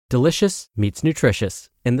Delicious meets nutritious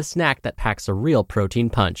in the snack that packs a real protein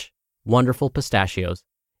punch. Wonderful Pistachios.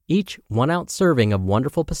 Each 1-ounce serving of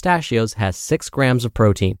Wonderful Pistachios has 6 grams of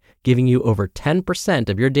protein, giving you over 10%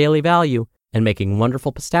 of your daily value and making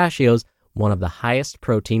Wonderful Pistachios one of the highest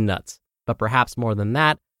protein nuts. But perhaps more than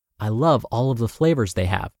that, I love all of the flavors they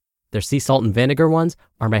have. Their sea salt and vinegar ones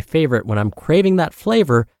are my favorite when I'm craving that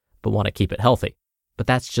flavor but want to keep it healthy. But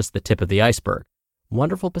that's just the tip of the iceberg.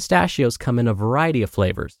 Wonderful Pistachios come in a variety of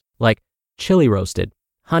flavors, like chili roasted,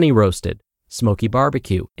 honey roasted, smoky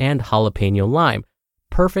barbecue, and jalapeno lime,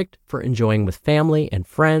 perfect for enjoying with family and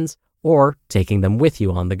friends or taking them with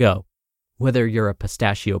you on the go. Whether you're a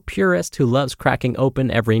pistachio purist who loves cracking open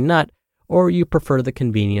every nut, or you prefer the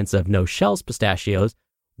convenience of no-shells pistachios,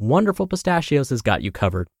 Wonderful Pistachios has got you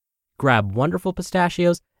covered. Grab Wonderful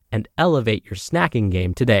Pistachios and elevate your snacking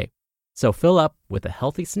game today. So fill up with a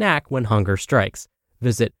healthy snack when hunger strikes.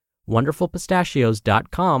 Visit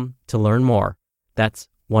wonderfulpistachios.com to learn more. That's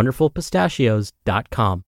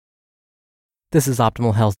wonderfulpistachios.com. This is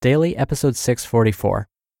Optimal Health Daily, episode 644,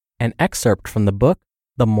 an excerpt from the book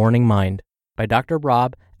The Morning Mind by Dr.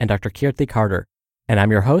 Rob and Dr. Kirti Carter, and I'm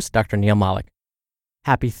your host, Dr. Neil Malik.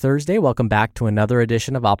 Happy Thursday. Welcome back to another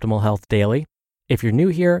edition of Optimal Health Daily. If you're new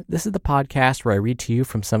here, this is the podcast where I read to you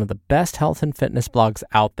from some of the best health and fitness blogs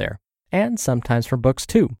out there, and sometimes from books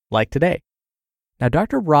too, like today. Now,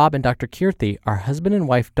 Dr. Rob and Dr. Kirti are husband and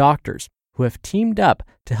wife doctors who have teamed up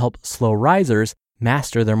to help slow risers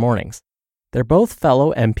master their mornings. They're both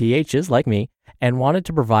fellow MPHs like me and wanted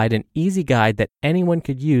to provide an easy guide that anyone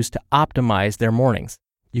could use to optimize their mornings.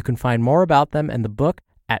 You can find more about them and the book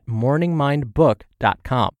at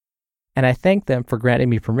morningmindbook.com. And I thank them for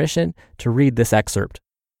granting me permission to read this excerpt.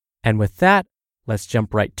 And with that, let's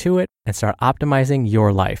jump right to it and start optimizing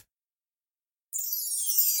your life.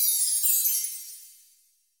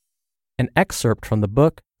 An excerpt from the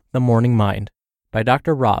book The Morning Mind by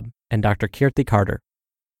Dr. Rob and Dr. Kirti Carter.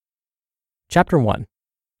 Chapter 1.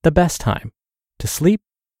 The best time to sleep,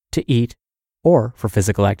 to eat, or for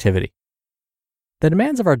physical activity. The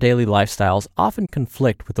demands of our daily lifestyles often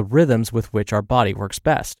conflict with the rhythms with which our body works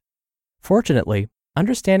best. Fortunately,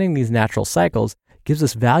 understanding these natural cycles gives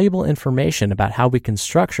us valuable information about how we can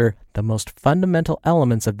structure the most fundamental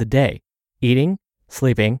elements of the day: eating,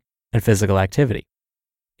 sleeping, and physical activity.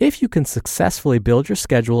 If you can successfully build your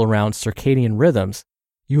schedule around circadian rhythms,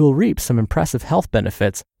 you will reap some impressive health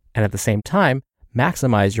benefits and at the same time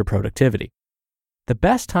maximize your productivity. The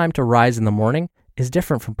best time to rise in the morning is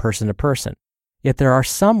different from person to person, yet there are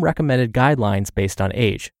some recommended guidelines based on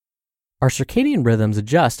age. Our circadian rhythms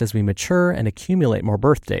adjust as we mature and accumulate more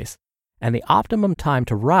birthdays, and the optimum time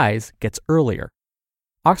to rise gets earlier.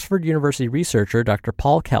 Oxford University researcher Dr.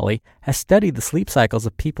 Paul Kelly has studied the sleep cycles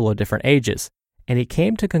of people of different ages, and he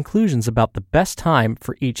came to conclusions about the best time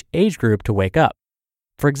for each age group to wake up.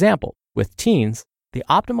 For example, with teens, the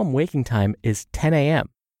optimum waking time is 10 a.m.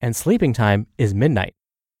 and sleeping time is midnight.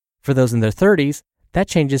 For those in their 30s, that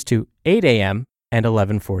changes to 8 a.m. and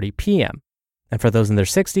 11:40 p.m. And for those in their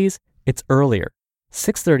 60s, it's earlier,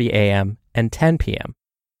 6:30 a.m. and 10 p.m.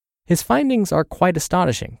 His findings are quite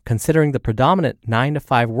astonishing, considering the predominant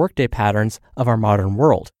 9-to-5 workday patterns of our modern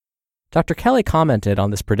world. Dr. Kelly commented on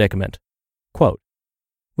this predicament, quote,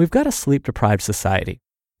 "We've got a sleep-deprived society.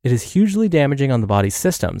 It is hugely damaging on the body's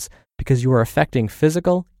systems because you are affecting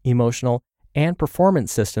physical, emotional, and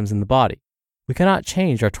performance systems in the body. We cannot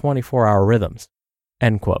change our 24-hour rhythms."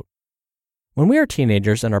 End quote. When we are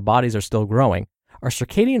teenagers and our bodies are still growing, our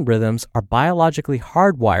circadian rhythms are biologically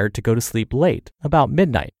hardwired to go to sleep late, about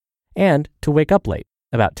midnight, and to wake up late,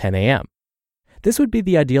 about 10 a.m. This would be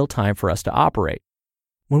the ideal time for us to operate.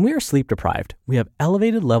 When we are sleep deprived, we have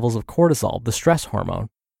elevated levels of cortisol, the stress hormone,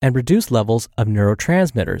 and reduced levels of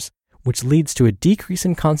neurotransmitters, which leads to a decrease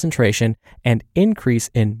in concentration and increase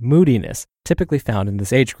in moodiness, typically found in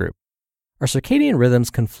this age group. Our circadian rhythms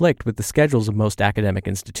conflict with the schedules of most academic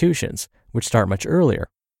institutions, which start much earlier.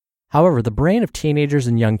 However, the brain of teenagers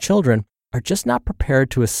and young children are just not prepared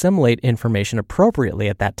to assimilate information appropriately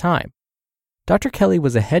at that time. Dr. Kelly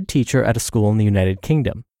was a head teacher at a school in the United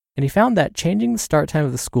Kingdom, and he found that changing the start time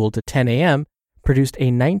of the school to 10 a.m. produced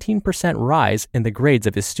a 19% rise in the grades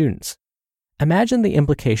of his students. Imagine the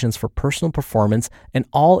implications for personal performance in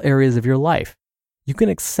all areas of your life. You can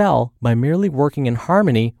excel by merely working in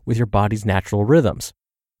harmony with your body's natural rhythms.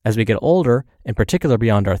 As we get older, in particular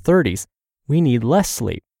beyond our 30s, we need less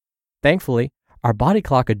sleep. Thankfully, our body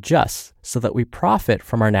clock adjusts so that we profit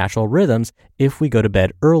from our natural rhythms if we go to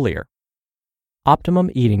bed earlier. Optimum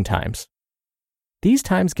eating times. These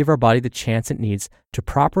times give our body the chance it needs to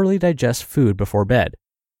properly digest food before bed.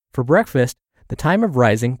 For breakfast, the time of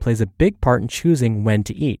rising plays a big part in choosing when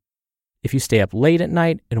to eat. If you stay up late at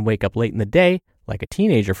night and wake up late in the day, like a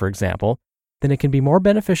teenager for example, then it can be more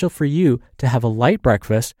beneficial for you to have a light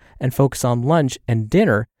breakfast and focus on lunch and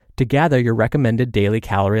dinner to gather your recommended daily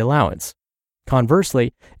calorie allowance.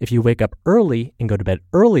 Conversely, if you wake up early and go to bed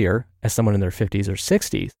earlier, as someone in their 50s or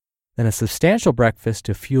 60s, then a substantial breakfast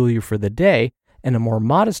to fuel you for the day and a more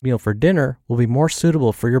modest meal for dinner will be more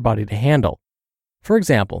suitable for your body to handle. For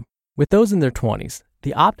example, with those in their 20s,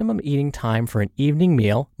 the optimum eating time for an evening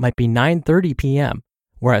meal might be 9:30 p.m.,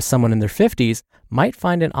 whereas someone in their 50s might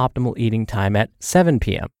find an optimal eating time at 7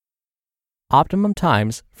 p.m. Optimum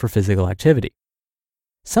times for physical activity.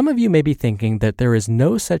 Some of you may be thinking that there is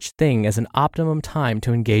no such thing as an optimum time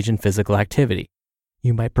to engage in physical activity.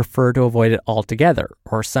 You might prefer to avoid it altogether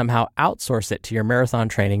or somehow outsource it to your marathon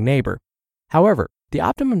training neighbor. However, the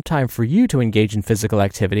optimum time for you to engage in physical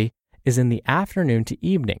activity is in the afternoon to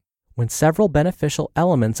evening, when several beneficial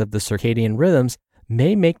elements of the circadian rhythms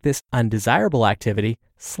may make this undesirable activity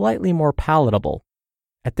slightly more palatable.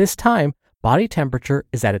 At this time, body temperature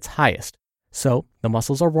is at its highest, so the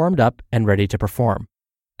muscles are warmed up and ready to perform.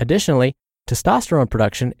 Additionally, testosterone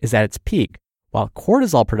production is at its peak, while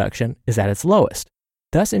cortisol production is at its lowest,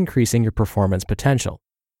 thus increasing your performance potential.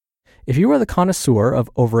 If you are the connoisseur of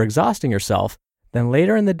overexhausting yourself, then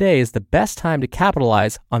later in the day is the best time to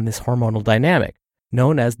capitalize on this hormonal dynamic,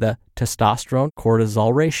 known as the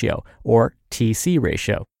testosterone-cortisol ratio, or TC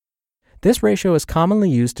ratio. This ratio is commonly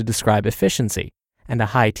used to describe efficiency, and a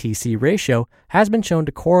high TC ratio has been shown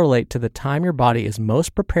to correlate to the time your body is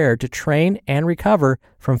most prepared to train and recover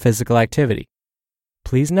from physical activity.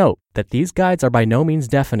 Please note that these guides are by no means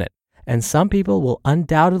definite, and some people will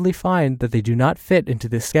undoubtedly find that they do not fit into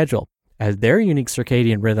this schedule, as their unique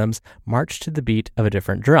circadian rhythms march to the beat of a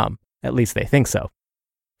different drum. At least they think so.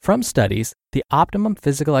 From studies, the optimum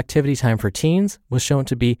physical activity time for teens was shown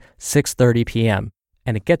to be 6:30 p.m.,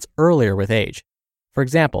 and it gets earlier with age. For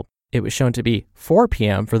example, it was shown to be 4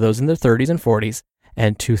 p.m. for those in their 30s and 40s,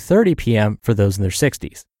 and 2:30 p.m. for those in their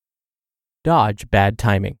 60s. Dodge bad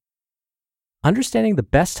timing. Understanding the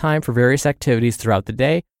best time for various activities throughout the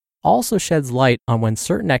day also sheds light on when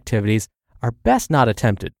certain activities are best not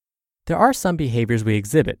attempted. There are some behaviors we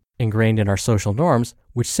exhibit, ingrained in our social norms,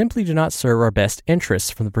 which simply do not serve our best interests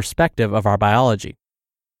from the perspective of our biology.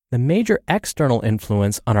 The major external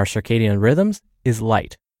influence on our circadian rhythms is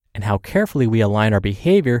light, and how carefully we align our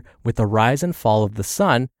behavior with the rise and fall of the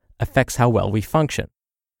sun affects how well we function.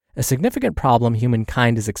 A significant problem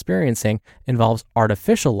humankind is experiencing involves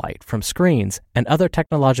artificial light from screens and other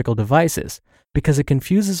technological devices because it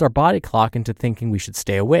confuses our body clock into thinking we should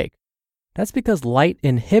stay awake. That's because light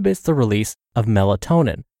inhibits the release of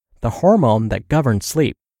melatonin, the hormone that governs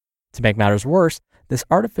sleep. To make matters worse, this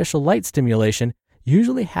artificial light stimulation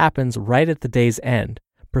usually happens right at the day's end,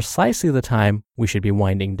 precisely the time we should be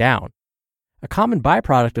winding down. A common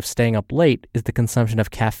byproduct of staying up late is the consumption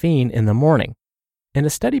of caffeine in the morning. In a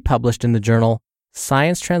study published in the journal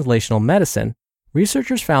Science Translational Medicine,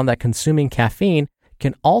 researchers found that consuming caffeine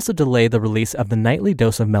can also delay the release of the nightly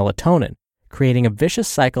dose of melatonin, creating a vicious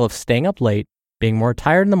cycle of staying up late, being more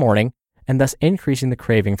tired in the morning, and thus increasing the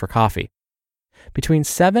craving for coffee. Between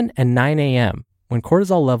 7 and 9 a.m., when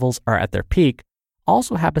cortisol levels are at their peak,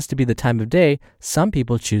 also happens to be the time of day some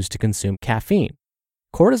people choose to consume caffeine.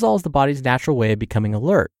 Cortisol is the body's natural way of becoming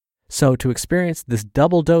alert, so to experience this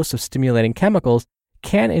double dose of stimulating chemicals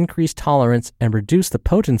can increase tolerance and reduce the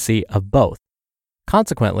potency of both.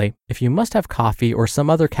 Consequently, if you must have coffee or some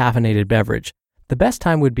other caffeinated beverage, the best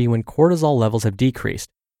time would be when cortisol levels have decreased,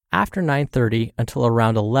 after 9:30 until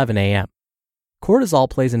around 11 a.m. Cortisol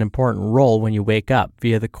plays an important role when you wake up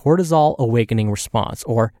via the cortisol awakening response,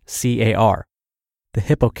 or CAR. The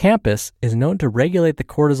hippocampus is known to regulate the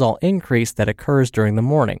cortisol increase that occurs during the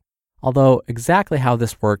morning, although exactly how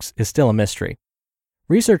this works is still a mystery.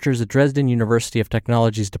 Researchers at Dresden University of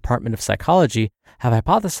Technology's Department of Psychology have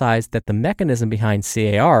hypothesized that the mechanism behind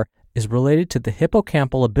CAR is related to the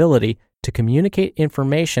hippocampal ability to communicate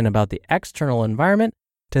information about the external environment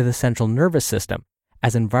to the central nervous system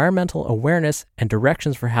as environmental awareness and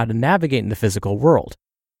directions for how to navigate in the physical world.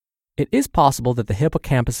 It is possible that the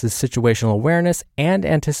hippocampus's situational awareness and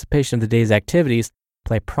anticipation of the day's activities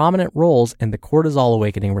play prominent roles in the cortisol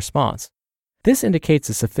awakening response. This indicates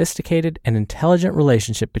a sophisticated and intelligent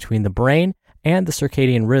relationship between the brain and the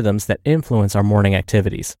circadian rhythms that influence our morning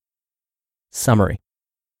activities. Summary.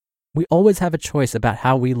 We always have a choice about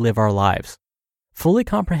how we live our lives. Fully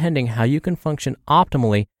comprehending how you can function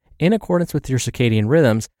optimally in accordance with your circadian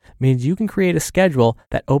rhythms means you can create a schedule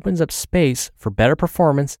that opens up space for better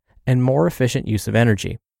performance and more efficient use of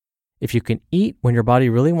energy. If you can eat when your body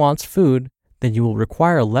really wants food, then you will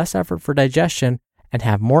require less effort for digestion and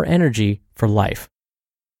have more energy for life.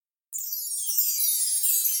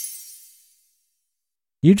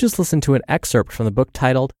 You just listened to an excerpt from the book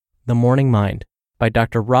titled The Morning Mind by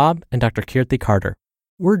Dr. Rob and Dr. Kirti Carter.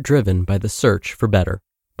 We're driven by the search for better,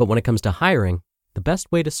 but when it comes to hiring, the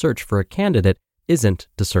best way to search for a candidate isn't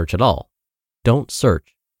to search at all. Don't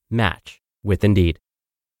search, match with Indeed.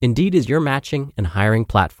 Indeed is your matching and hiring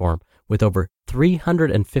platform with over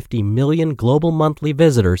 350 million global monthly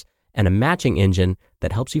visitors and a matching engine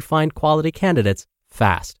that helps you find quality candidates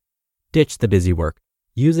fast. Ditch the busy work.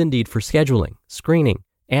 Use Indeed for scheduling, screening,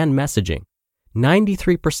 and messaging.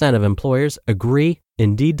 93% of employers agree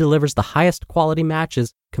Indeed delivers the highest quality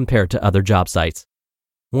matches compared to other job sites.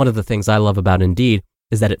 One of the things I love about Indeed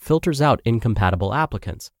is that it filters out incompatible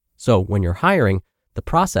applicants. So when you're hiring, the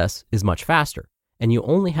process is much faster, and you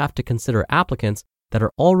only have to consider applicants that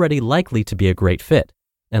are already likely to be a great fit.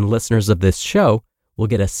 And listeners of this show will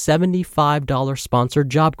get a $75 sponsored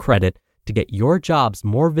job credit to get your jobs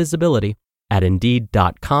more visibility at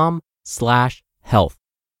Indeed.com/health.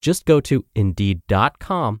 Just go to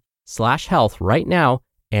Indeed.com/health right now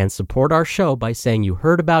and support our show by saying you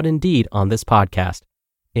heard about Indeed on this podcast.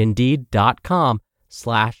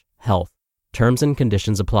 Indeed.com/health. Terms and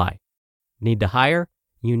conditions apply. Need to hire?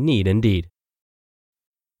 You need Indeed.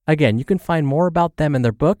 Again, you can find more about them and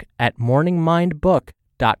their book at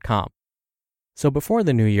morningmindbook.com. So before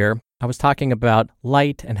the new year, I was talking about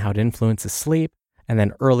light and how it influences sleep. And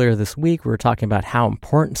then earlier this week, we were talking about how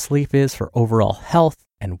important sleep is for overall health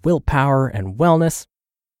and willpower and wellness.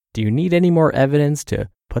 Do you need any more evidence to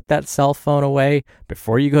put that cell phone away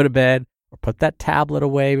before you go to bed or put that tablet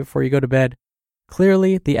away before you go to bed?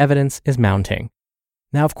 Clearly, the evidence is mounting.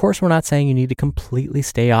 Now, of course, we're not saying you need to completely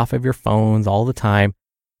stay off of your phones all the time,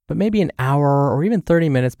 but maybe an hour or even 30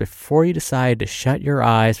 minutes before you decide to shut your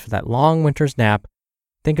eyes for that long winter's nap,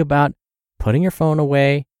 think about putting your phone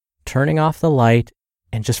away, turning off the light,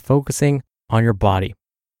 and just focusing on your body.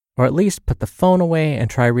 Or at least put the phone away and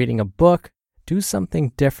try reading a book. Do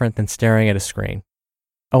something different than staring at a screen.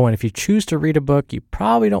 Oh, and if you choose to read a book, you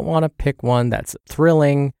probably don't want to pick one that's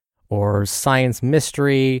thrilling or science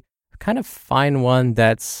mystery. Kind of find one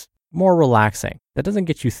that's more relaxing, that doesn't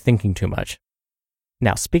get you thinking too much.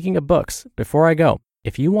 Now, speaking of books, before I go,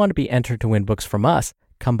 if you want to be entered to win books from us,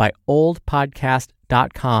 come by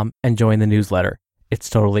oldpodcast.com and join the newsletter. It's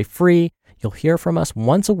totally free. You'll hear from us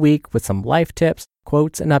once a week with some life tips,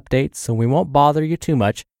 quotes, and updates, so we won't bother you too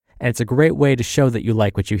much, and it's a great way to show that you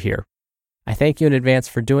like what you hear. I thank you in advance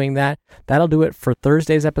for doing that. That'll do it for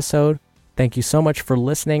Thursday's episode. Thank you so much for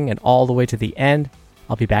listening and all the way to the end.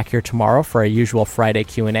 I'll be back here tomorrow for our usual Friday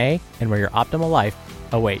Q&A and where your optimal life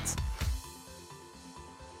awaits.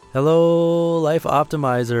 Hello, Life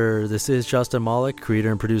Optimizer. This is Justin Malik,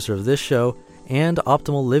 creator and producer of this show and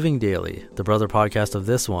Optimal Living Daily, the brother podcast of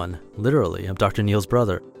this one. Literally, I'm Dr. Neil's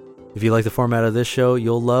brother. If you like the format of this show,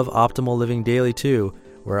 you'll love Optimal Living Daily too,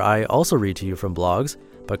 where I also read to you from blogs,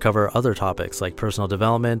 but cover other topics like personal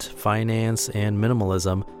development, finance, and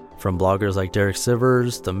minimalism from bloggers like Derek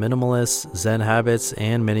Sivers, The Minimalists, Zen Habits,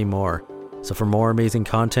 and many more. So for more amazing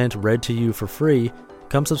content read to you for free,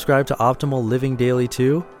 come subscribe to Optimal Living Daily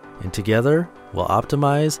too, and together we'll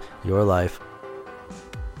optimize your life.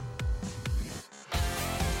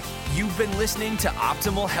 You've been listening to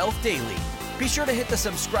Optimal Health Daily. Be sure to hit the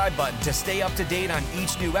subscribe button to stay up to date on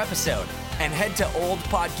each new episode, and head to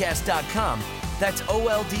oldpodcast.com. That's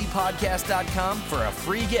oldpodcast.com for a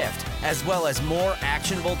free gift, as well as more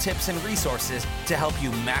actionable tips and resources to help you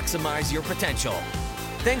maximize your potential.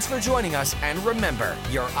 Thanks for joining us, and remember,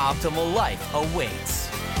 your optimal life awaits.